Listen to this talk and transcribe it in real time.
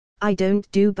I don't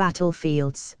do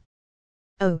battlefields.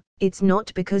 Oh, it's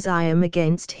not because I am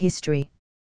against history.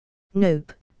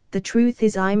 Nope, the truth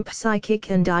is I'm psychic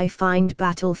and I find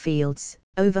battlefields,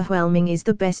 overwhelming is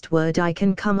the best word I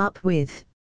can come up with.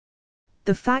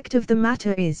 The fact of the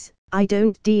matter is, I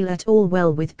don't deal at all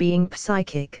well with being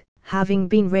psychic, having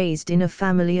been raised in a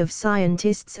family of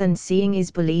scientists and seeing is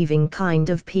believing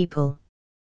kind of people.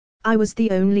 I was the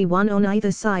only one on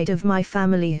either side of my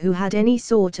family who had any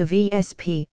sort of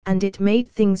ESP, and it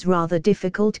made things rather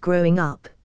difficult growing up.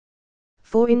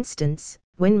 For instance,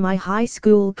 when my high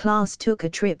school class took a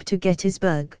trip to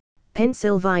Gettysburg,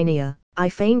 Pennsylvania, I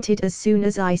fainted as soon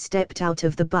as I stepped out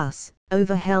of the bus,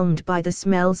 overwhelmed by the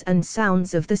smells and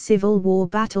sounds of the Civil War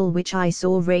battle which I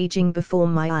saw raging before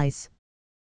my eyes.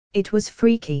 It was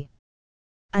freaky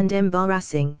and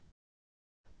embarrassing.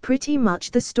 Pretty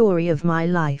much the story of my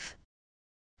life.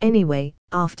 Anyway,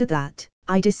 after that,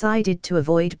 I decided to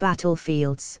avoid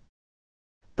battlefields.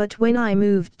 But when I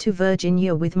moved to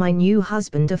Virginia with my new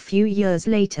husband a few years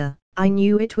later, I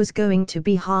knew it was going to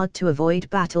be hard to avoid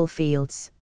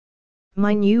battlefields.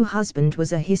 My new husband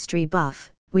was a history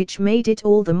buff, which made it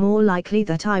all the more likely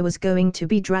that I was going to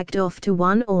be dragged off to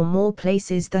one or more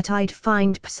places that I'd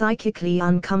find psychically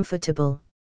uncomfortable.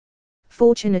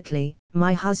 Fortunately,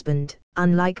 my husband,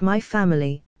 unlike my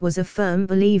family, was a firm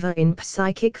believer in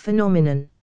psychic phenomenon.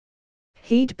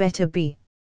 He'd better be.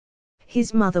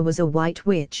 His mother was a white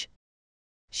witch.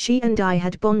 She and I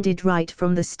had bonded right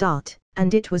from the start,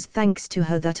 and it was thanks to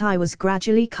her that I was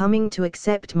gradually coming to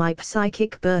accept my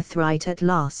psychic birthright at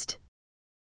last.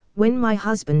 When my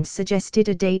husband suggested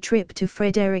a day trip to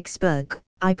Fredericksburg,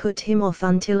 I put him off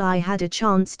until I had a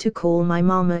chance to call my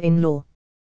mama-in-law.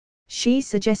 She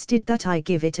suggested that I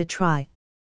give it a try.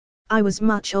 I was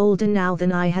much older now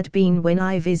than I had been when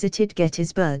I visited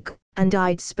Gettysburg, and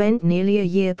I'd spent nearly a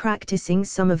year practicing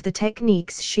some of the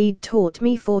techniques she'd taught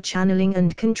me for channeling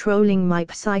and controlling my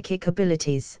psychic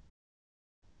abilities.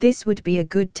 This would be a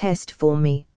good test for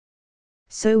me.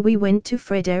 So we went to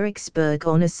Fredericksburg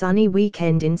on a sunny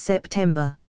weekend in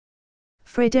September.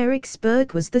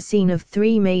 Fredericksburg was the scene of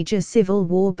 3 major Civil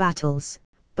War battles,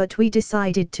 but we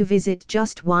decided to visit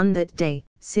just one that day,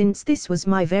 since this was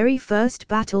my very first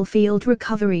battlefield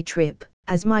recovery trip,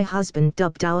 as my husband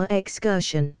dubbed our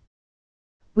excursion.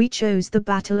 We chose the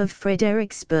Battle of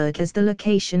Fredericksburg as the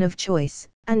location of choice,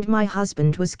 and my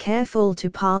husband was careful to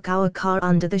park our car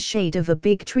under the shade of a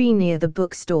big tree near the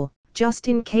bookstore, just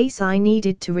in case I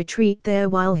needed to retreat there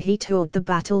while he toured the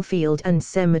battlefield and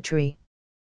cemetery.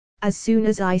 As soon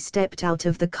as I stepped out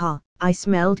of the car, I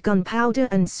smelled gunpowder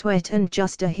and sweat and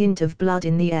just a hint of blood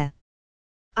in the air.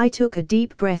 I took a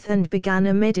deep breath and began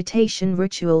a meditation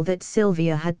ritual that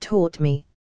Sylvia had taught me.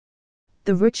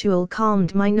 The ritual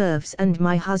calmed my nerves and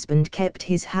my husband kept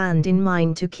his hand in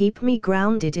mine to keep me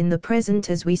grounded in the present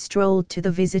as we strolled to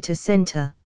the visitor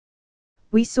center.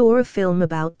 We saw a film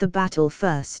about the battle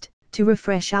first, to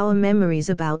refresh our memories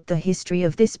about the history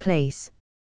of this place.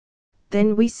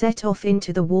 Then we set off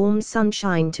into the warm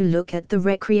sunshine to look at the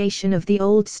recreation of the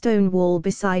old stone wall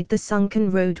beside the sunken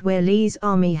road where Lee's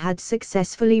army had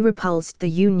successfully repulsed the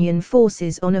Union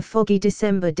forces on a foggy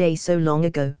December day so long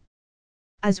ago.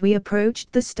 As we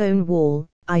approached the stone wall,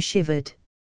 I shivered.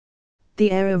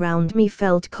 The air around me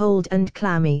felt cold and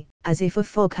clammy, as if a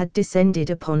fog had descended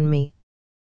upon me.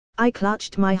 I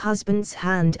clutched my husband's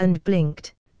hand and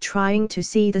blinked, trying to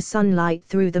see the sunlight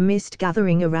through the mist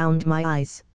gathering around my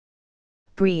eyes.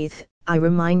 Breathe, I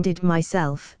reminded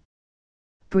myself.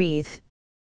 Breathe.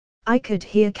 I could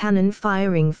hear cannon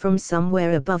firing from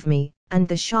somewhere above me, and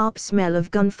the sharp smell of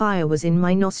gunfire was in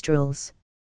my nostrils.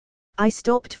 I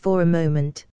stopped for a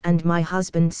moment, and my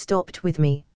husband stopped with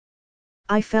me.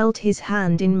 I felt his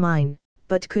hand in mine,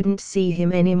 but couldn't see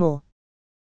him anymore.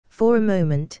 For a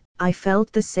moment, I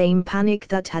felt the same panic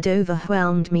that had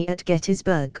overwhelmed me at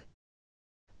Gettysburg.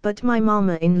 But my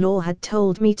mama-in-law had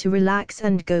told me to relax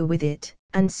and go with it,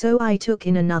 and so I took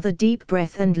in another deep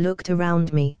breath and looked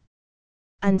around me.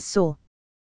 And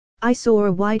I saw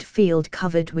a wide field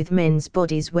covered with men's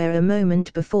bodies where a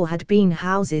moment before had been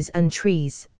houses and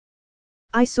trees.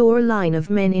 I saw a line of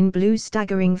men in blue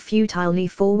staggering futilely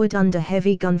forward under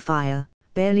heavy gunfire,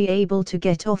 barely able to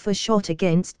get off a shot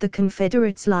against the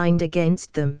Confederates lined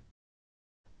against them.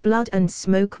 Blood and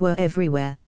smoke were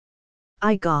everywhere.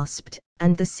 I gasped,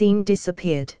 and the scene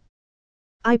disappeared.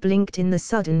 I blinked in the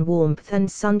sudden warmth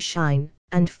and sunshine,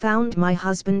 and found my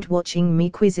husband watching me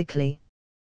quizzically.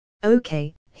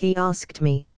 "Okay," he asked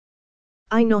me.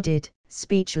 I nodded,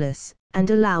 speechless, and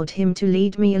allowed him to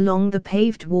lead me along the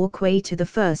paved walkway to the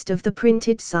first of the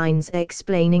printed signs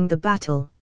explaining the battle.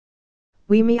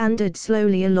 We meandered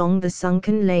slowly along the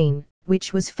sunken lane,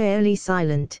 which was fairly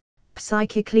silent,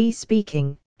 psychically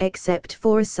speaking, except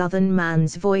for a southern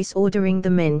man's voice ordering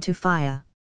the men to fire.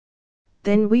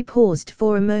 Then we paused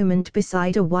for a moment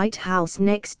beside a white house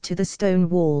next to the stone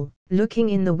wall, looking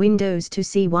in the windows to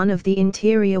see one of the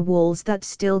interior walls that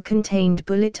still contained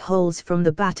bullet holes from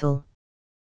the battle.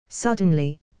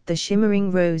 Suddenly, the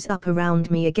shimmering rose up around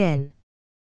me again.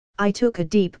 I took a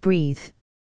deep breath,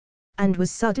 and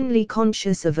was suddenly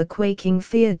conscious of a quaking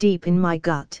fear deep in my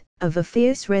gut, of a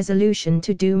fierce resolution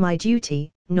to do my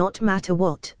duty, not matter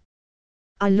what.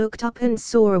 I looked up and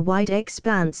saw a wide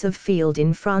expanse of field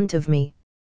in front of me.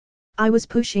 I was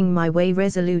pushing my way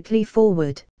resolutely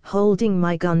forward, holding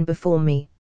my gun before me.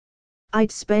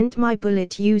 I'd spent my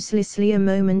bullet uselessly a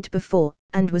moment before,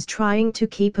 and was trying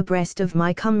to keep abreast of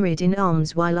my comrade in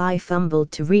arms while I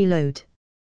fumbled to reload.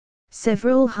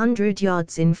 Several hundred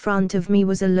yards in front of me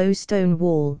was a low stone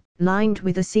wall, lined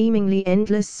with a seemingly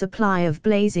endless supply of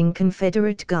blazing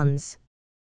Confederate guns.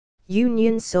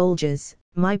 Union soldiers,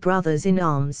 my brothers in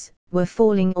arms, were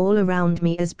falling all around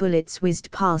me as bullets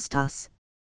whizzed past us.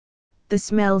 The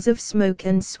smells of smoke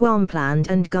and swampland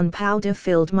and gunpowder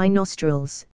filled my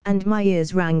nostrils, and my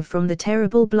ears rang from the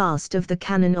terrible blast of the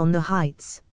cannon on the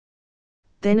heights.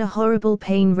 Then a horrible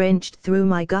pain wrenched through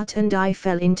my gut and I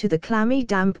fell into the clammy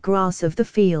damp grass of the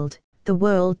field, the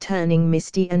world turning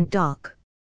misty and dark.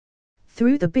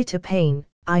 Through the bitter pain,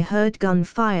 I heard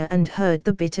gunfire and heard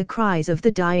the bitter cries of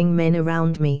the dying men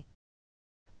around me.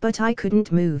 But I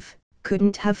couldn't move,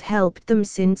 couldn't have helped them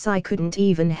since I couldn't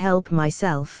even help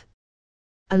myself.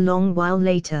 A long while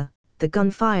later, the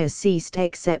gunfire ceased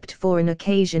except for an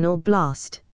occasional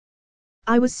blast.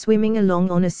 I was swimming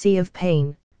along on a sea of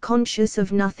pain, conscious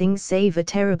of nothing save a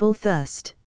terrible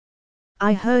thirst.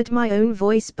 I heard my own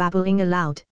voice babbling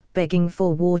aloud, begging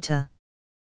for water.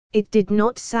 It did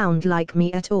not sound like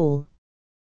me at all.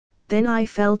 Then I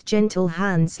felt gentle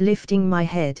hands lifting my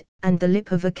head, and the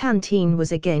lip of a canteen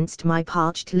was against my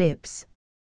parched lips.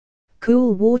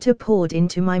 Cool water poured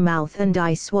into my mouth and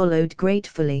I swallowed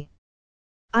gratefully.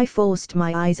 I forced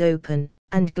my eyes open,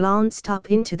 and glanced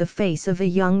up into the face of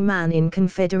a young man in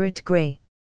Confederate gray.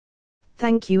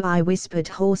 "Thank you," I whispered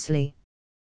hoarsely.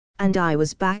 And I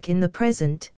was back in the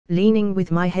present, leaning with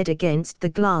my head against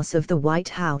the glass of the White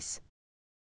House.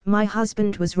 My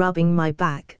husband was rubbing my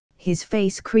back, his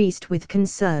face creased with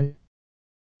concern.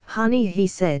 "Honey," he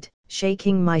said,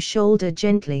 shaking my shoulder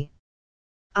gently.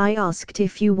 "I asked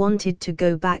if you wanted to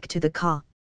go back to the car."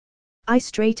 I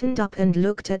straightened up and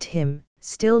looked at him,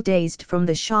 still dazed from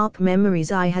the sharp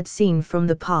memories I had seen from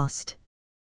the past.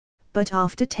 But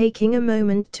after taking a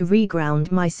moment to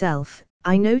reground myself,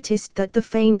 I noticed that the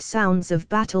faint sounds of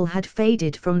battle had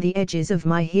faded from the edges of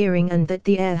my hearing and that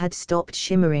the air had stopped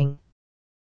shimmering.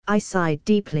 I sighed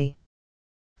deeply.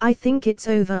 "I think it's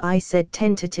over," I said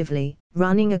tentatively,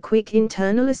 running a quick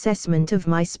internal assessment of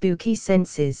my spooky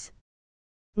senses.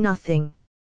 Nothing.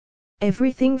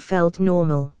 Everything felt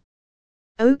normal.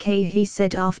 "Okay," he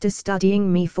said after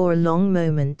studying me for a long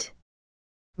moment.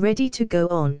 "Ready to go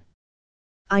on?"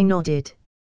 I nodded.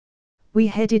 We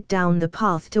headed down the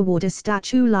path toward a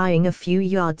statue lying a few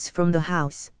yards from the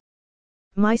house.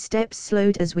 My steps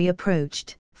slowed as we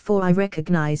approached, for I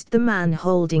recognized the man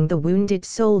holding the wounded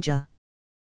soldier.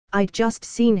 I'd just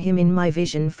seen him in my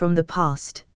vision from the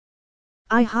past.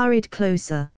 I hurried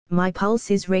closer, my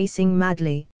pulses racing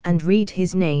madly, and read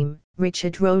his name,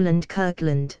 Richard Roland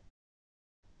Kirkland.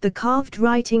 The carved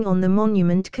writing on the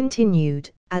monument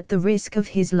continued, "At the risk of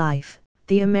his life,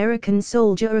 the American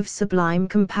soldier of sublime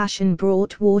compassion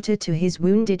brought water to his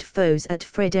wounded foes at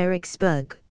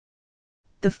Fredericksburg."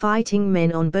 The fighting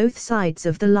men on both sides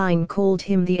of the line called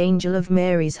him the Angel of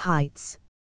Mary's Heights.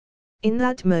 In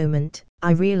that moment,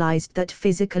 I realized that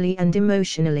physically and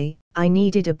emotionally, I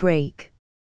needed a break.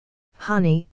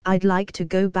 "Honey, I'd like to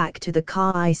go back to the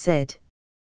car," I said.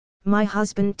 My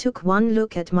husband took one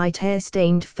look at my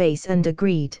tear-stained face and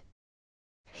agreed.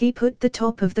 He put the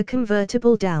top of the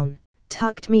convertible down,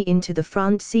 tucked me into the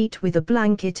front seat with a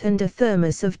blanket and a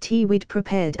thermos of tea we'd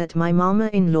prepared at my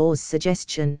mama-in-law's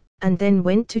suggestion, and then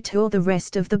went to tour the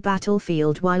rest of the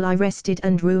battlefield while I rested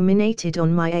and ruminated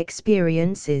on my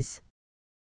experiences.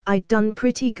 I'd done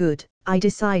pretty good, I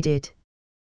decided.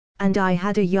 And I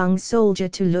had a young soldier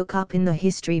to look up in the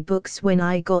history books when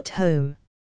I got home.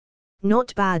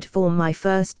 Not bad for my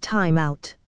first time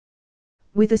out.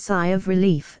 With a sigh of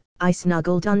relief, I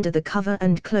snuggled under the cover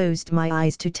and closed my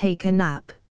eyes to take a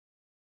nap.